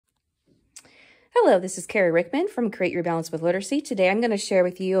Hello, this is Carrie Rickman from Create Your Balance with Literacy. Today I'm going to share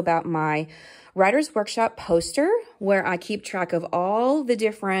with you about my Writer's Workshop poster where I keep track of all the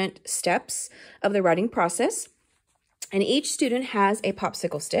different steps of the writing process. And each student has a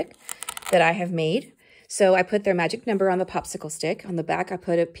popsicle stick that I have made. So I put their magic number on the popsicle stick. On the back I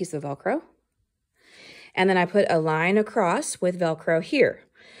put a piece of Velcro. And then I put a line across with Velcro here.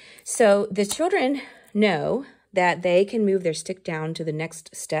 So the children know that they can move their stick down to the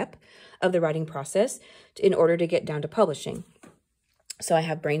next step of the writing process in order to get down to publishing. So I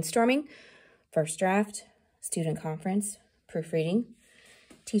have brainstorming, first draft, student conference, proofreading,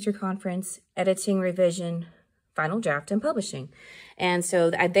 teacher conference, editing, revision, final draft, and publishing. And so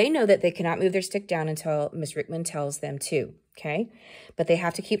they know that they cannot move their stick down until Ms. Rickman tells them to, okay? But they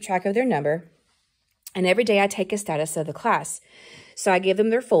have to keep track of their number. And every day I take a status of the class. So I give them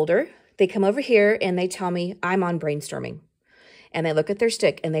their folder. They come over here and they tell me I'm on brainstorming. And they look at their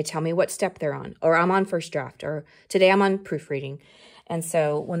stick and they tell me what step they're on. Or I'm on first draft. Or today I'm on proofreading. And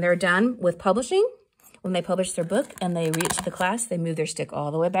so when they're done with publishing, when they publish their book and they read it to the class, they move their stick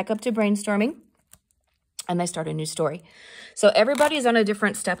all the way back up to brainstorming. And they start a new story. So everybody is on a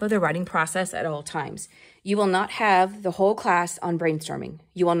different step of the writing process at all times. You will not have the whole class on brainstorming.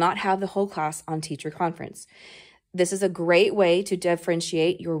 You will not have the whole class on teacher conference. This is a great way to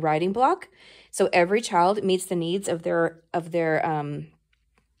differentiate your writing block. So every child meets the needs of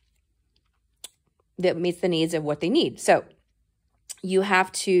what they need. So you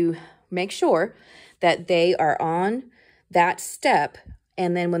have to make sure that they are on that step.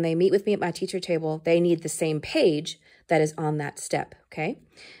 And then when they meet with me at my teacher table, they need the same page that is on that step, okay?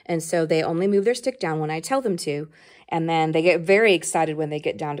 And so they only move their stick down when I tell them to, and then they get very excited when they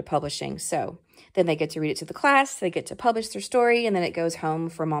get down to publishing. So then they get to read it to the class, they get to publish their story, and then it goes home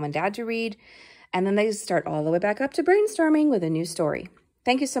for mom and dad to read, and then they start all the way back up to brainstorming with a new story.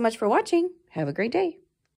 Thank you so much for watching. Have a great day.